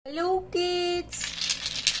Hello kids,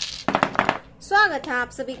 स्वागत है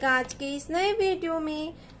आप सभी का आज के इस नए वीडियो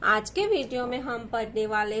में। आज के वीडियो में हम पढ़ने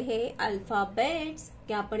वाले हैं अल्फाबेट्स।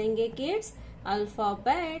 क्या पढ़ेंगे किड्स?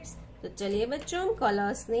 अल्फाबेट्स। तो चलिए बच्चों, हम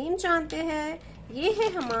कलर्स नेम जानते हैं। ये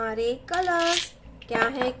है हमारे कलर्स। क्या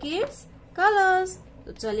है किड्स? कलर्स।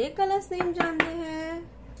 तो चलिए कलर्स नेम जानते हैं।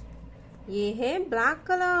 ये है ब्लैक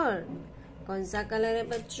कलर। कौन सा कलर है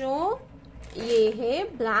बच्चों? ये है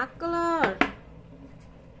ब्लैक कलर।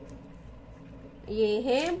 ये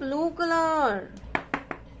है ब्लू कलर।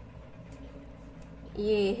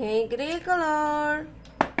 ये है ग्रे कलर।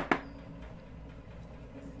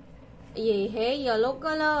 ये है येलो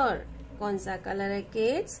कलर। कौन सा कलर है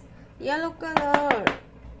किड्स? Yellow colour.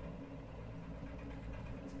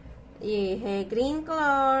 ये है ग्रीन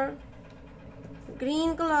कलर।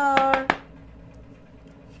 Green colour.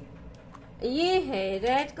 ये है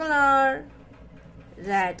रेड कलर।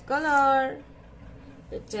 Red colour.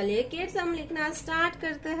 तो चलिए किड्स, हम लिखना स्टार्ट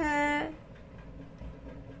करते हैं।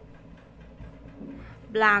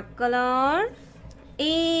 Black colour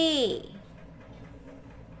A.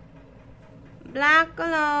 Black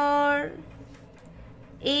colour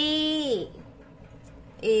A.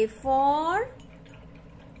 A for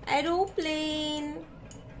aeroplane.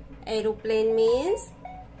 Aeroplane means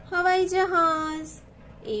हवाई जहाज।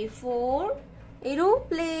 A for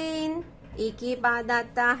aeroplane. ए के बाद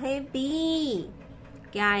आता है बी।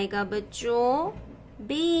 क्या आएगा बच्चों?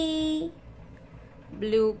 B.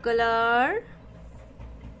 Blue colour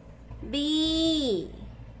B.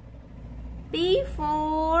 B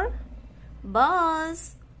for बस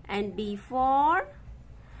and B for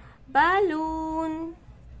balloon.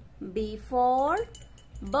 B for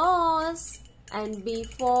bus and B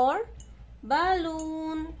for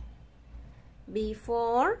balloon. B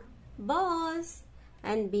for bus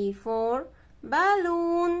and B for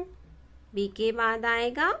balloon. B के बाद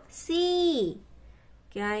आएगा सी।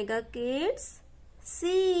 क्या आएगा kids?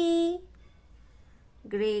 C.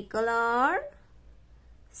 Grey colour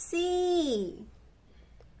C.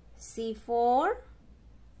 C for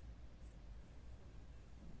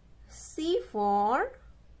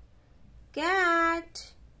cat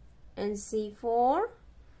and C for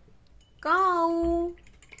cow.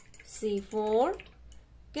 C for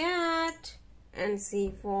cat and C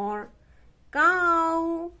for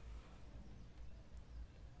cow.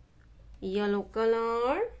 Yellow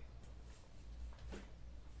color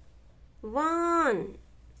 1।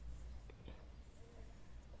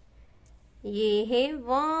 ये है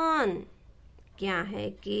 1। क्या है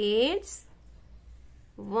kids?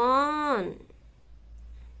 1।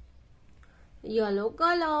 Yellow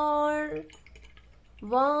colour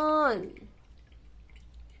 1।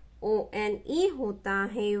 ONE होता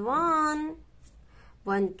है 1।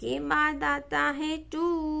 1 के बाद आता है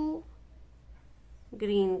 2।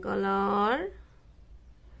 Green colour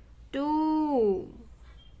 2।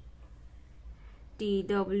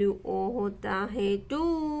 TWO होता है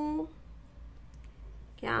 2।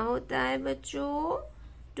 क्या होता है बच्चों?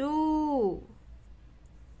 2।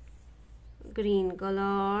 Green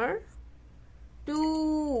colour 2।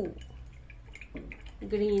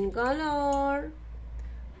 Green colour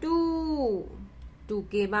 2। 2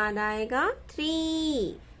 के बाद आएगा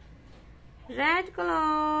 3। Red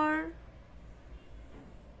colour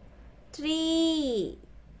 3।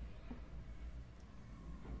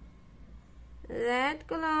 Red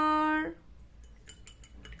colour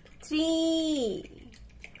 3।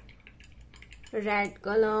 Red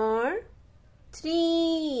colour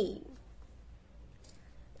 3।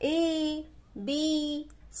 A B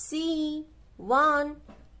C 1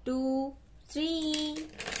 2 3।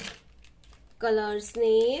 Colors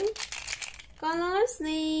name. Colors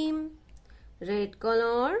name. Red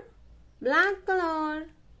color, black color,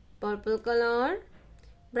 purple color,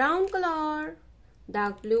 brown color,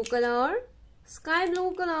 dark blue color, sky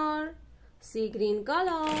blue color, sea green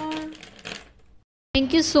color.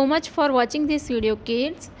 Thank you so much for watching this video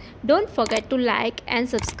kids. Don't forget to like and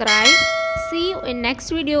subscribe. See you in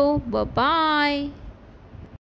next video. Bye bye.